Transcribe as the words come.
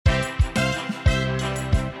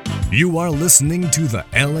You are listening to the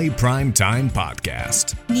LA Prime Time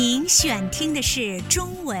Podcast. 您选听的是中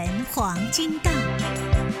文黄金档。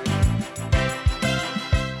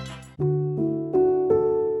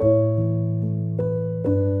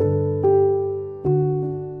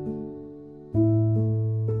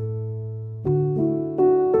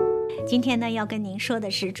今天呢，要跟您说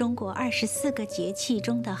的是中国24个节气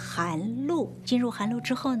中的寒露。进入寒露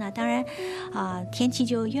之后呢，当然，天气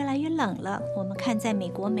就越来越冷了。我们看，在美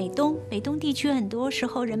国美东地区，很多时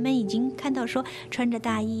候人们已经看到说穿着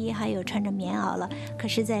大衣，还有穿着棉袄了。可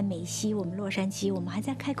是，在美西，我们洛杉矶，我们还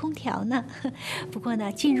在开空调呢。不过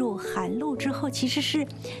呢，进入寒露之后，其实是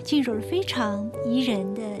进入了非常宜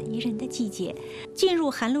人的季节。进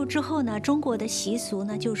入寒露之后呢，中国的习俗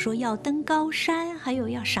呢，就是说要登高山，还有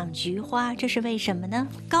要赏菊花，这是为什么呢？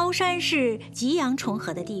高山是极阳重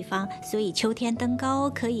合的地方，所以秋天登高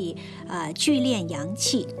可以聚炼阳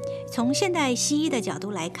气。从现代西医的角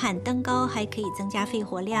度来看，登高还可以增加肺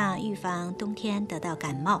活量，预防冬天得到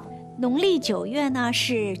感冒。农历9月呢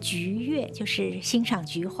是菊月，就是欣赏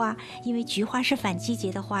菊花，因为菊花是反季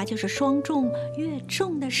节的花，就是霜重越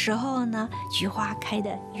重的时候呢，菊花开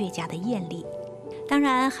得越加的艳丽。当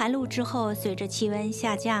然，寒露之后，随着气温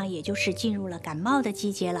下降，也就是进入了感冒的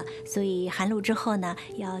季节了。所以寒露之后呢，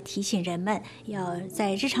要提醒人们，要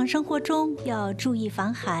在日常生活中要注意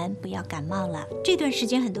防寒，不要感冒了。这段时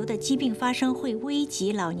间很多的疾病发生，会危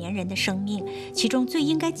及老年人的生命，其中最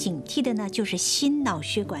应该警惕的呢，就是心脑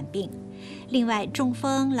血管病。另外，中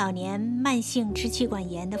风、老年慢性支气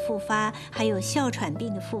管炎的复发，还有哮喘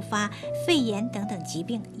病的复发、肺炎等等疾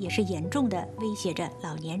病，也是严重的威胁着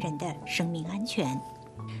老年人的生命安全。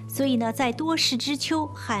所以呢，在多事之秋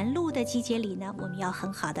寒露的季节里呢，我们要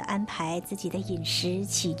很好的安排自己的饮食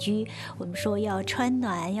起居。我们说要穿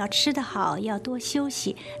暖，要吃得好，要多休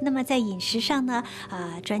息。那么在饮食上呢，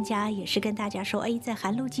专家也是跟大家说，在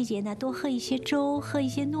寒露季节呢，多喝一些粥，喝一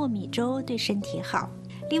些糯米粥，对身体好。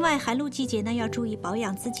另外，寒露季节呢，要注意保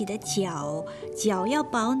养自己的脚要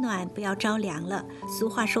保暖，不要着凉了。俗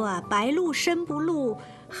话说白露身不露，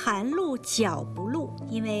寒露脚不露，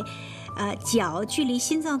因为脚距离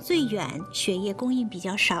心脏最远，血液供应比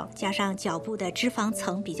较少，加上脚部的脂肪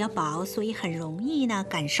层比较薄，所以很容易呢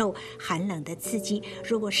感受寒冷的刺激。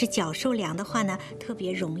如果是脚受凉的话呢，特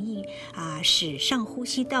别容易使上呼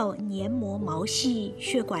吸道黏膜毛细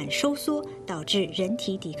血管收缩，导致人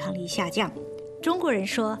体抵抗力下降。中国人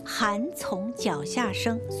说寒从脚下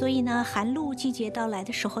生，所以呢，寒露季节到来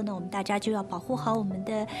的时候呢，我们大家就要保护好我们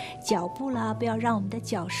的脚部了，不要让我们的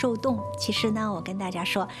脚受冻。其实呢，我跟大家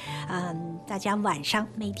说，大家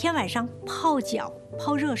每天晚上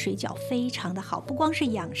泡热水脚非常的好，不光是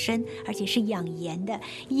养生，而且是养颜的。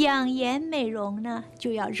养颜美容呢，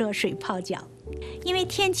就要热水泡脚。因为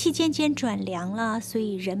天气渐渐转凉了，所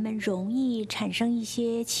以人们容易产生一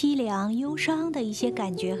些凄凉、忧伤的一些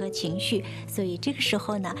感觉和情绪，所以这个时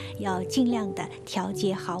候呢，要尽量的调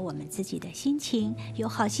节好我们自己的心情，有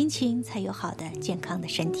好心情才有好的健康的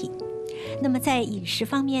身体。那么在饮食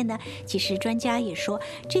方面呢，其实专家也说，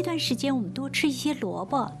这段时间我们多吃一些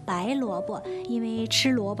白萝卜，因为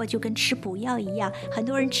吃萝卜就跟吃补药一样，很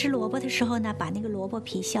多人吃萝卜的时候呢，把那个萝卜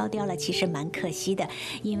皮削掉了，其实蛮可惜的，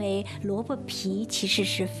因为萝卜皮其实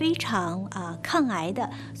是非常抗癌的，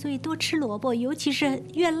所以多吃萝卜，尤其是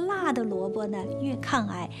越辣的萝卜呢越抗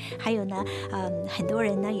癌。还有呢，很多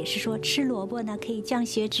人呢也是说吃萝卜呢可以降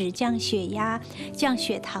血脂、降血压、降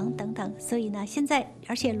血糖等等，所以呢现在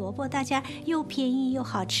而且萝卜大家又便宜又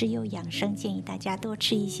好吃又养生，建议大家多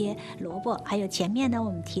吃一些萝卜。还有前面呢我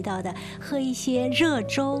们提到的喝一些热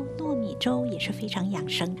粥、糯米粥也是非常养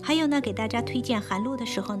生。还有呢，给大家推荐寒露的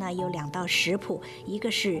时候呢，有2道食谱，一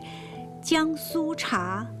个是姜苏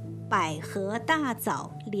茶、百合大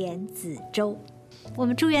枣莲子粥。我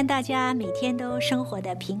们祝愿大家每天都生活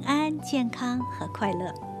的平安、健康和快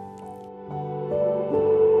乐。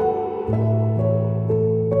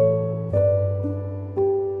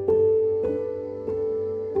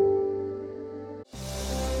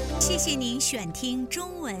谢谢您选听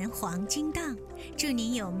中文黄金档，祝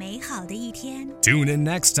您有美好的一天。Tune in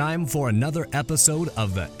next time for another episode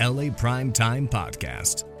of the LA Prime Time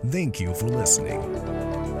Podcast. Thank you for listening.